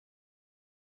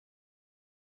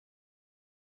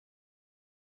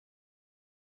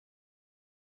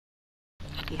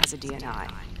He has a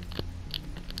DNI.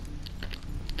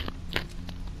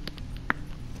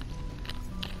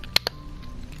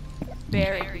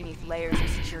 Buried beneath layers of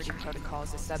security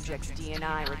protocols, the subject's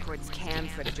DNI records cam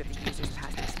footage of the user's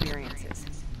past experiences.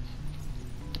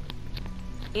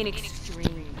 In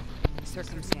extreme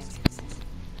circumstances,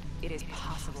 it is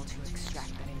possible to extract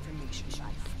that information by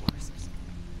force.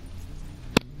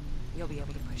 You'll be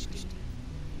able to push deep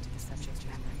into the subject's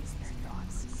memories, their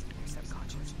thoughts, their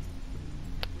subconscious.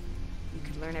 You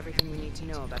could learn everything we need to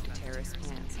know about the terrorist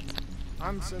plans.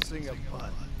 I'm sensing a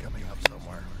butt coming up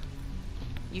somewhere.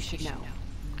 You should know.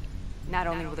 Not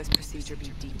only will this procedure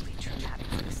be deeply traumatic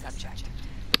for the subject,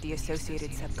 but the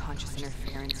associated subconscious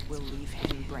interference will leave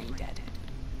him brain dead.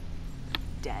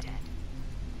 Dead.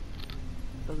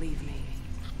 Believe me,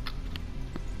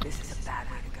 this is a bad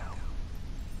way to go.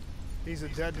 He's a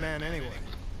dead man anyway.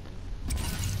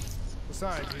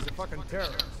 Besides, he's a fucking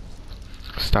terrorist.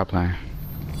 Stop playing.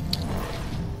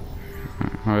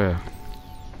 Oh yeah.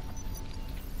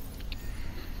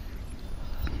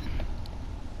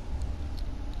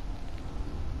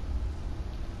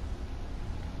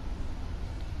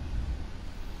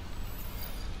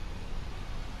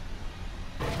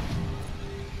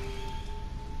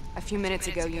 A few minutes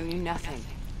ago, you knew nothing.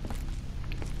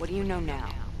 What do you know now?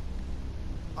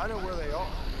 I know where they are.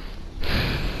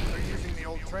 They're using the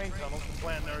old train tunnels to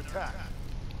plan their attack.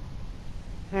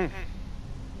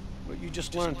 What you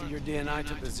just learned through your DNI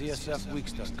took the ZSF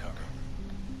weeks to uncover.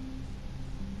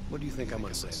 What do you think I'm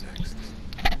gonna say next?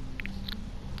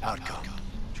 Outcome.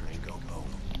 Train go boom.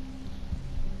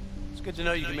 It's good to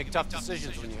know you can make tough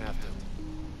decisions when you have to.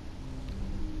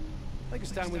 I think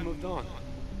it's time we moved on.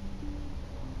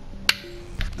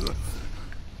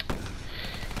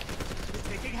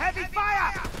 Taking heavy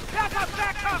fire! Backup!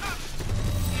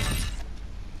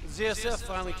 The ZSF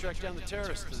finally tracked down the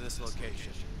terrorists to this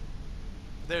location.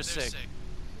 For their sake,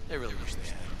 they really wish they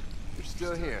had. You're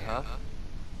still here, huh?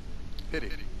 Pity.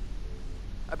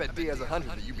 I bet D has a hunch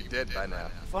that you'd be dead by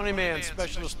now. Funny man,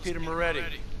 Specialist Peter Moretti.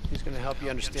 He's gonna help you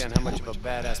understand how much of a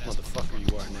badass motherfucker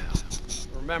you are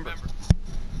now. Remember,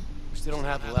 we still don't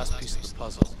have the last piece of the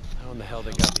puzzle. How in the hell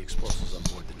they got the explosives on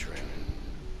board the train?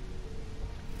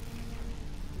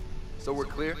 So we're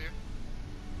clear?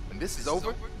 When this is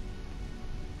over,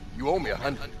 you owe me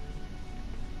 100.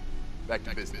 Back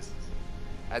to business.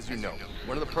 As you know,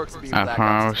 one of the perks of being I Black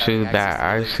promise Ops is you having that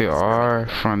access to ICR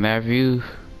from that view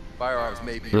firearms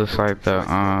may be looks like the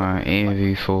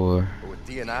NV4. but with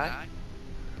DNI,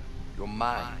 your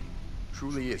mind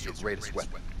truly is your greatest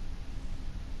weapon.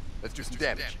 Let's do some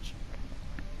damage.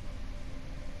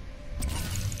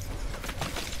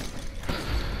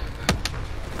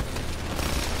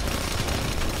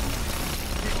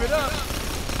 Keep it up!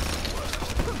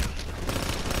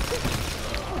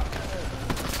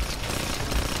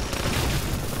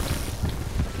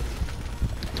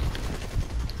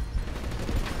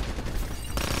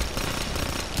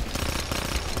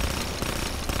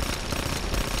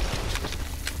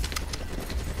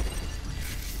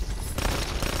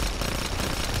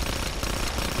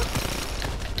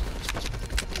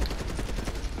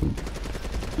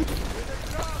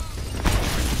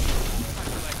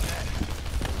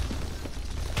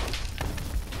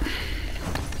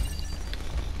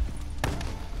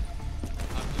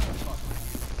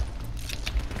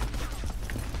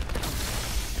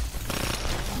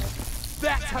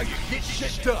 That's how you get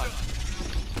shit done!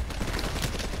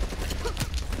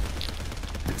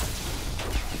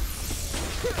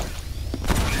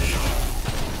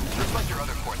 Just like your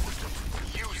other core systems,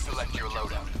 you select your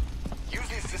loadout. Use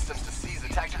these systems to seize a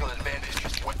tactical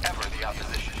advantage, whatever the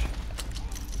opposition.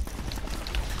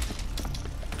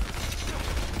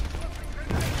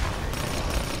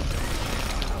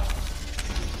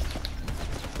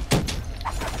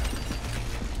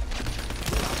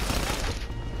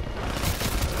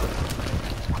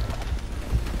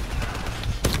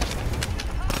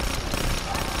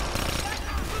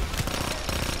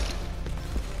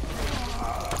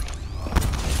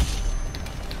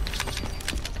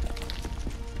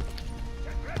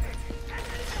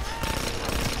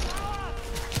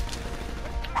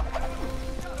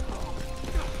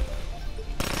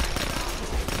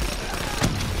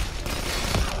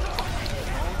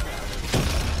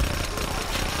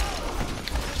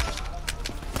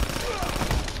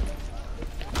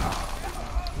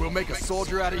 We'll make a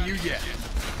soldier out of you yet.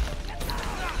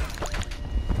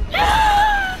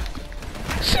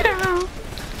 Sit down.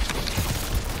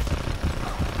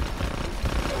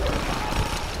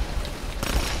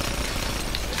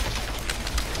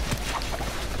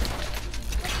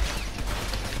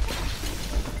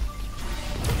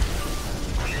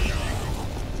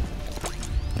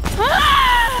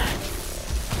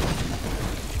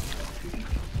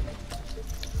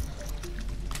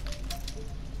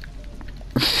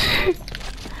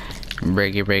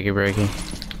 Break it, break it, break it.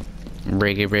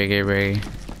 Break it, break it, break it.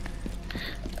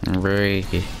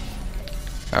 Break it.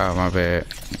 Oh, my bad.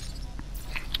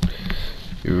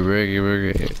 Break it,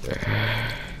 break it.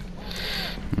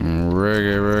 Break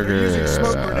it, break Using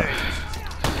smoke it.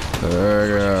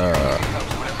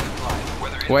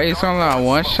 Wait, it's only on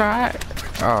one shot?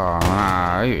 Oh,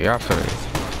 nah, y'all finna.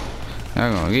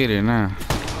 Y'all gonna get it now.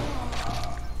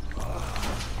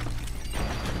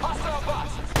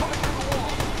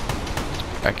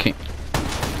 I can't.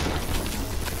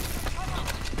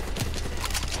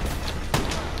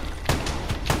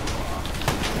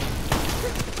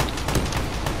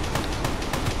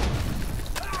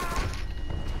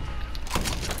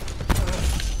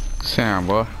 Sam,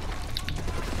 boy.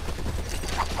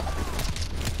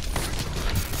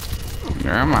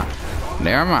 Never mind.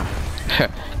 Never mind.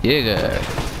 You good.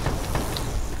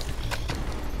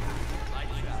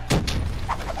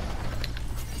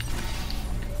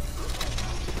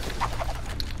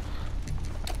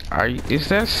 Are you, is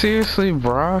that seriously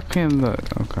Brock in the,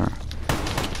 okay.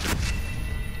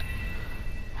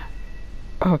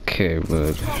 Okay,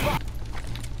 bud.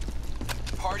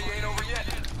 Party ain't over yet.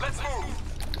 Let's move.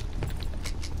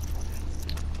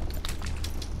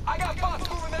 I got bots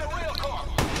moving that rail car.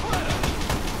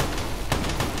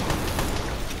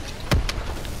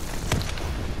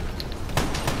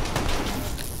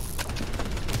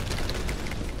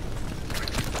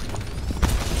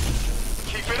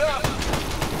 Keep it up.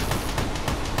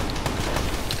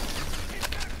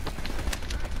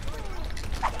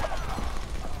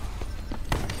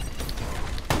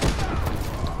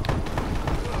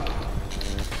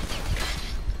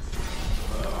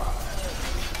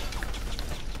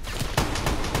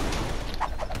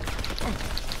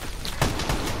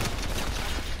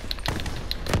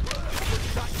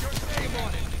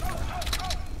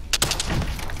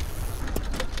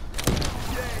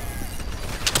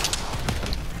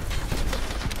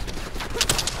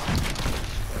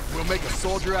 We'll make a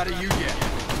soldier out of you yet.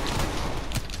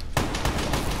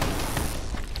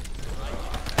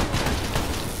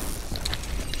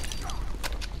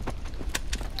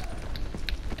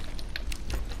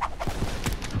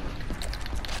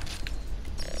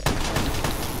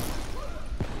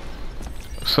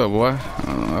 What's up, boy?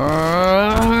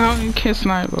 You can't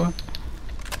snipe, boy.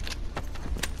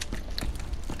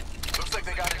 Looks like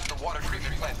they got into the water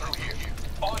treatment plant through here.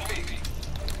 On me.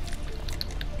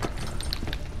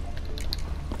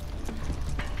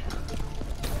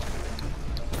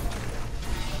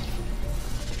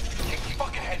 Keep your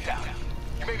fucking head down.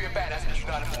 You may be a badass, but you're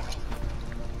not immortal.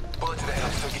 Bullet to the head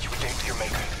will still get you a date with your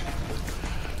maker.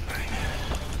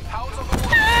 How's on the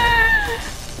water?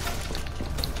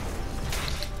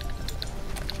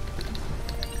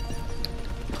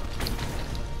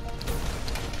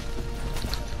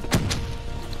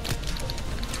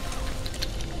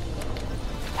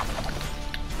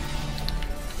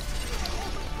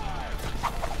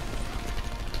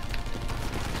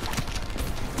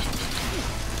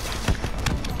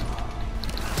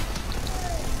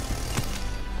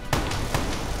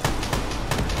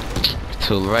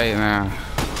 Too late now.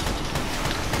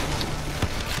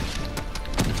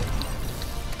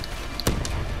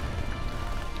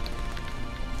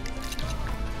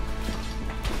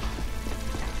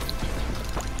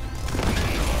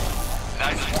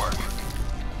 Nice work.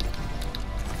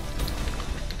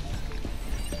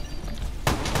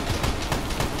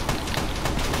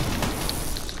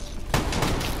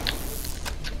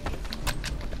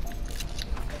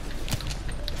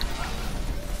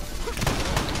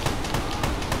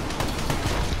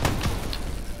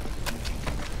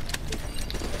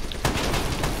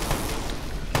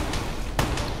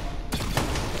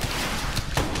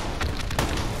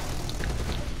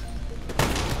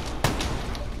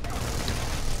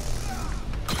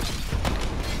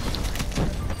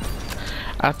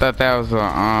 I thought that was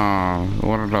a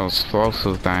one of those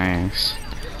explosive things.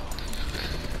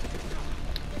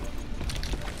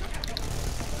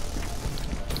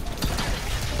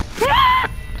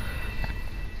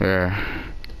 Yeah.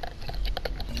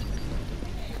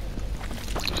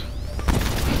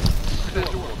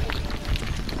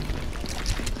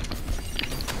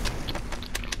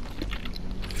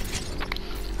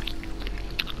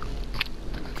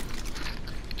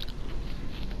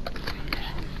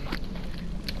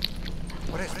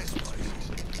 What is this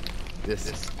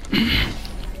place?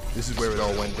 This is where it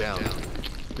all went down.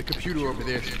 The computer over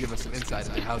there should give us some insight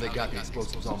into how they got the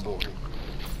explosives on board.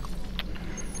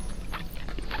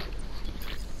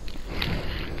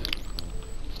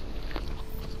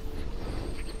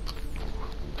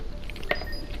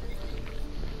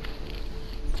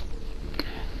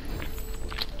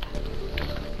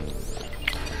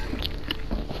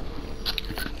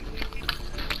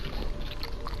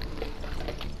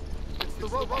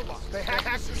 robots. They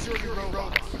hacked the security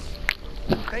robots.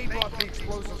 They brought the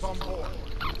explosives on board.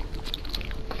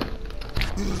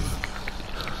 You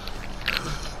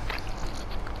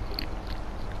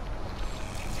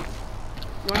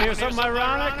want to hear something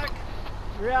ironic?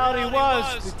 The reality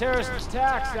was, the terrorist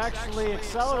attacks actually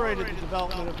accelerated the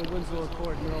development of the Winslow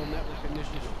Accord neural network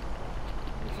initiative.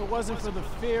 If it wasn't for the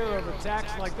fear of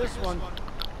attacks like this one, we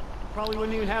probably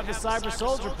wouldn't even have the Cyber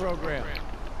Soldier program.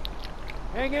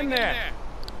 Hang in there.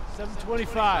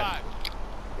 7:25.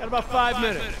 Got about 5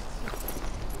 minutes.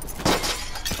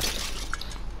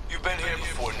 You've been here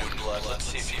before, New Blood. Let's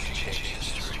see if you can change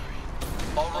history.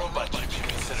 All robots should be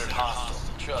considered hostile.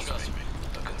 Trust me.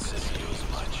 I'll consider you as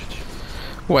much.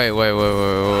 Wait,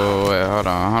 hold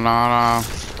on.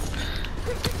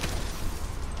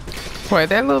 Wait,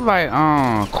 that look like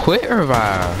Quit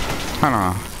Revive. Hold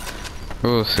on.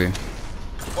 We'll see.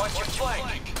 Watch your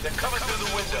flank. They're coming through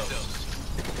the windows.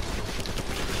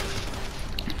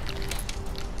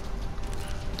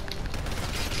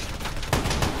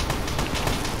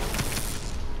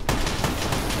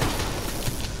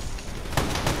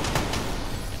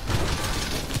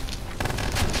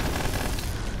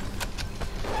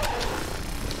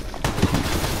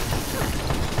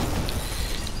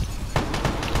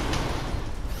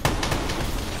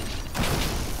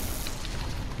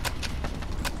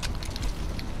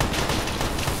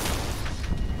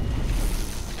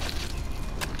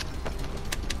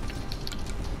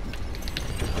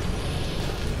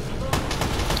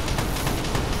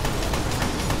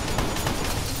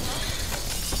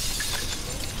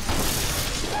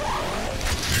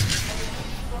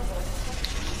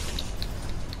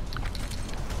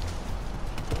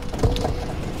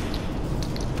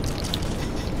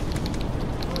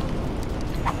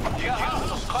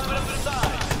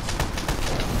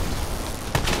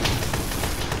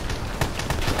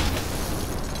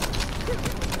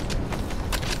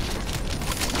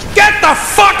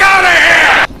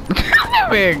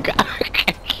 Man, God.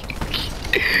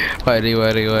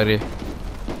 Worry.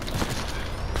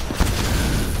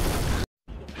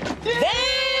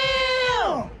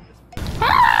 Damn!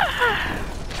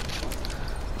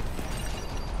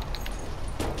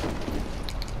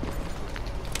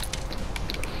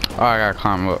 Oh, I gotta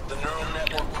climb up. The neural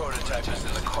network prototype is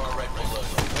in the car right below you.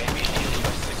 Maybe healed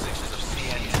by 6 inches of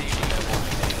CNT that won't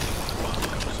be needed when the bomb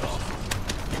goes off.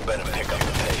 You better pick up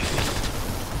the pace.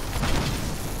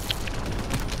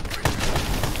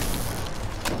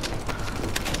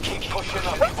 Keep pushing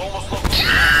up. You've almost located the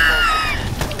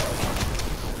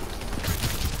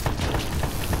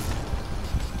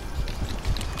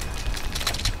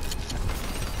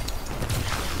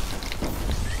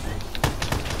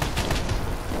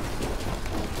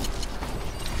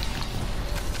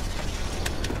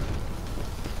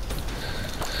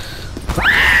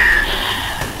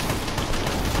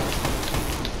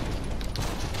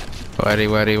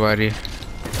Worry.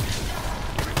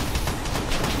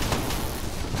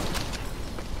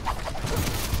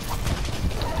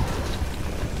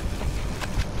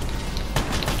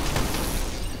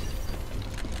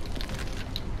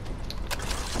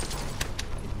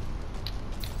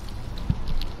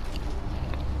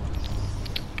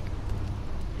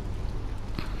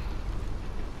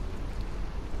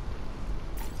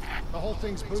 The whole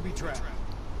thing's booby-trapped.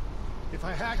 If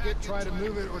I hack it, try to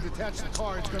move it, or detach the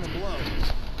car, it's gonna blow.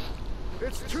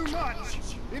 It's too much!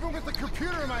 Even with the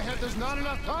computer in my head, there's not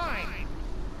enough time!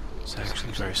 It's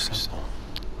actually very simple.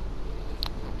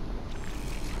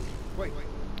 Wait.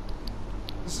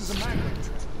 This is a magnet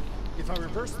trap. If I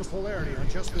reverse the polarity on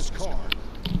just this car...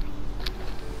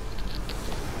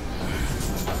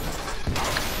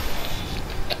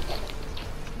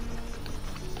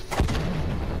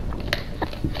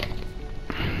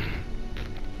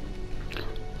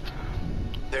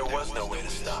 There was no way to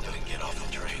stop it and get off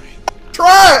the train.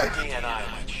 Try! DNI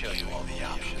might show you all the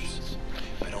options,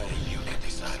 but only you can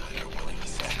decide what you're willing to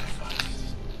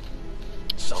sacrifice.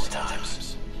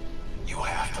 Sometimes, you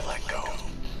have to let go.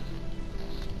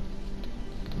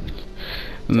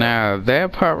 Now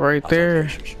that part right there,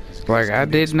 like I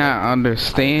did not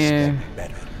understand.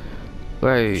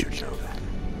 Like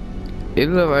it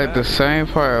looked like the same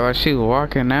part, like she was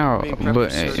walking out,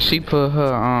 but she put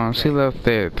her she left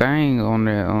that thing on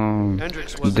that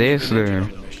desk there.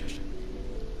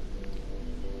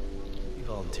 He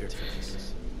volunteered for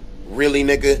this. Really,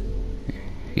 nigga?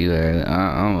 He like,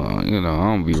 I'm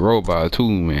gonna be robot too,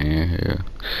 man.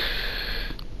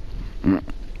 Yeah.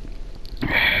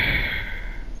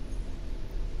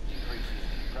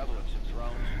 Prevalence of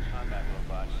drones and combat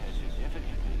robots has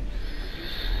significantly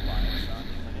reduced reliance on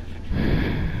human infantry.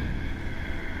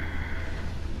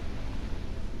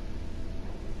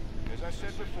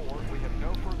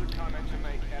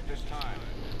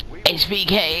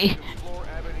 HBK.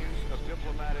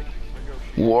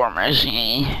 War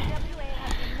Machine.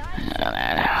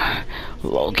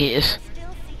 Locust.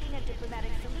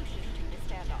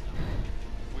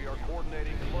 We are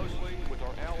coordinating closely with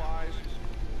our allies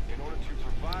in order to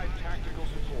provide tactical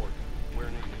support where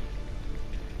needed.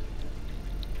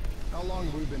 How long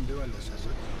have we been doing this,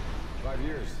 Ezra? 5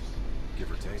 years,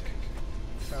 give or take.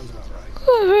 Sounds about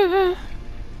right.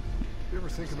 You ever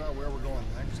think about where we're going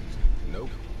next? Nope.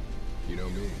 You know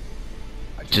me.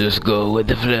 Just go with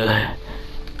the flow.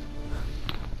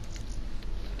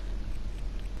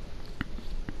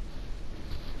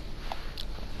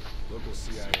 Local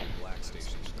CIA black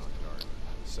stations gone dark,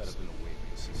 set up in a wake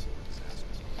of a civil war disaster.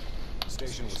 The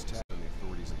station was tapped on the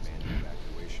authorities' abandoned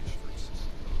evacuation efforts.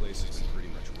 The place has been pretty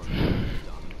much run by a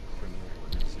dominant criminal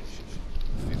organization.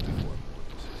 54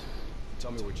 mortals.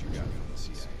 Tell me what you got from the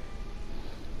CIA.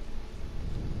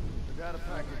 The data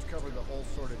package covered the whole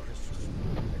sordid history.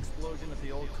 Explosion at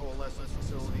the old coalescence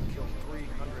facility killed 300,000.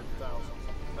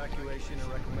 Evacuation and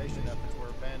reclamation efforts were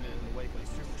abandoned in the wake of the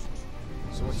superstorm.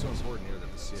 So what's so important here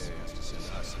that the CIA has to send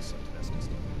us as some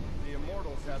investigation? The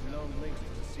Immortals have known links to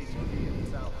the CDP and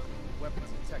its allies. Weapons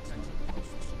and tech center.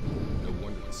 No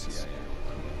wonder the CIA.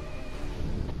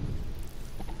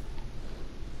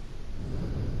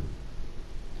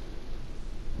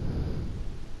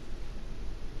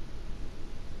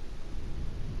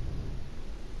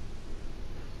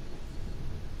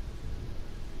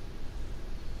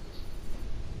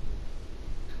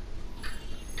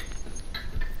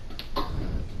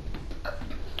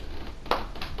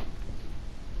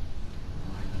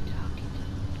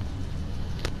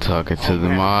 Talking to the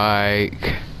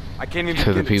mic, I can't even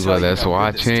to the begin people tell you that's how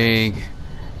good this watching, tastes.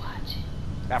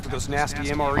 After those nasty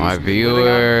MREs my we've been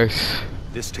living on, viewers.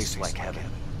 this tastes like heaven.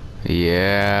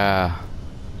 Yeah,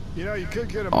 You know, you could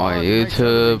get a on mod that makes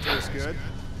everything YouTube. taste good.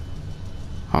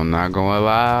 I'm not going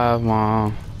live,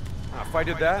 Mom. If I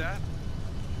did that,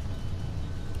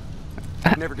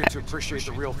 I'd never get to appreciate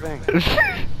the real thing.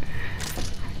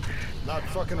 Not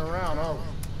fucking around, are we?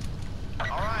 All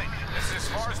right, this is as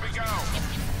far as we go.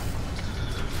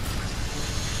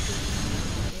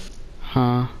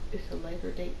 Huh? It's a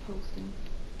Labor Day posting.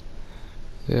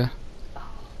 Yeah.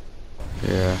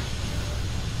 Yeah.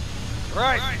 All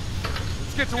right,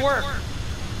 let's get to work.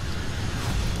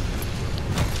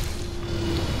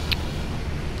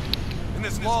 In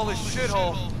this lawless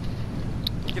shithole,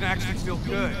 you can actually feel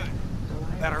good.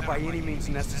 That are by any means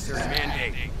necessary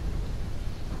mandate.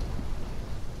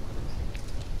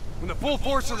 When the full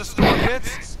force of the storm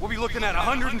hits, we'll be looking at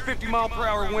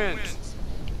 150-mile-per-hour winds.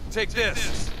 Take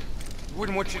this.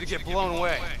 Wouldn't want you to get blown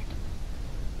away.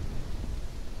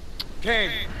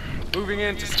 Kane, moving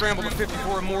in to scramble the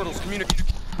 54 Immortals communication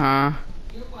Huh?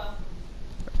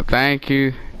 Thank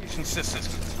you. system.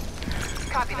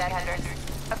 Copy that, Hendricks.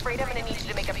 Afraid I'm gonna need you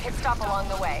to make a pit stop along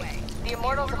the way. The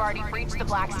Immortals have already breached the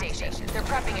Black Station. They're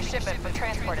prepping a shipment for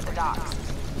transport at the docks.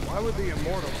 Why would the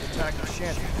Immortals attack the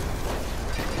shanty?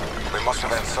 They must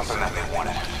have had something that they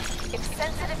wanted. If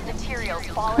sensitive materials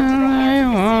fall into the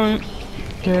hands of the CDP,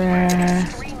 it can be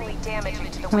extremely damaging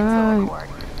to the Winslow Accord.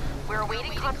 We're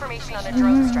awaiting confirmation on a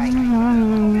drone strike.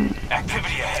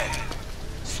 Activity ahead.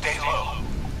 Stay low.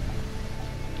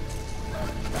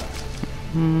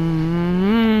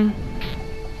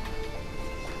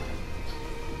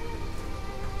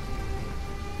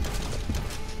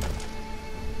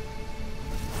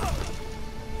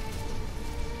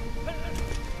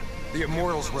 The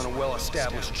Immortals run a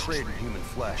well-established trade in human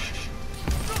flesh.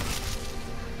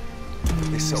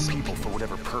 They sell people for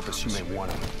whatever purpose you may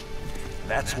want them.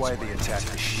 That's why they attacked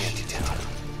the shantytown.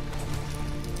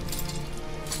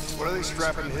 What are they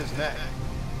strapping to his neck?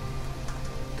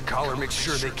 The collar makes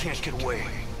sure they can't get away.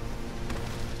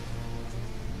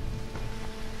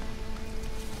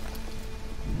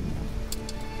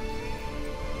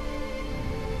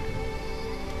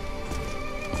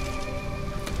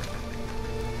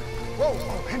 Whoa,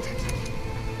 oh, Hendricks.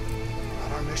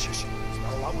 Not our mission. There's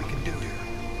not a lot we can do here.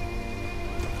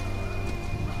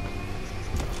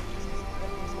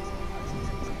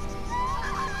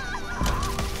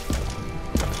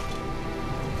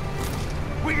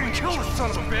 We can kill this son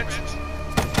of a bitch!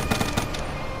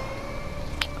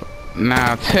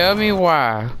 Now tell me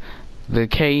why the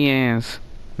KNs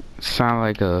sound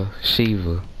like a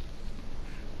Shiva.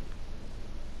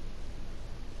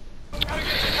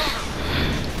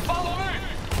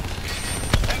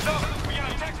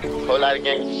 Whole lot of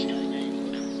gang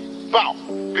shit. Bow,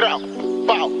 ground,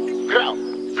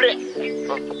 flip.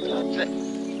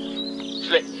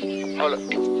 Slick, hold up,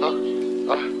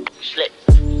 slick.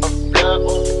 Blood,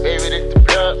 baby, this the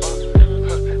blood,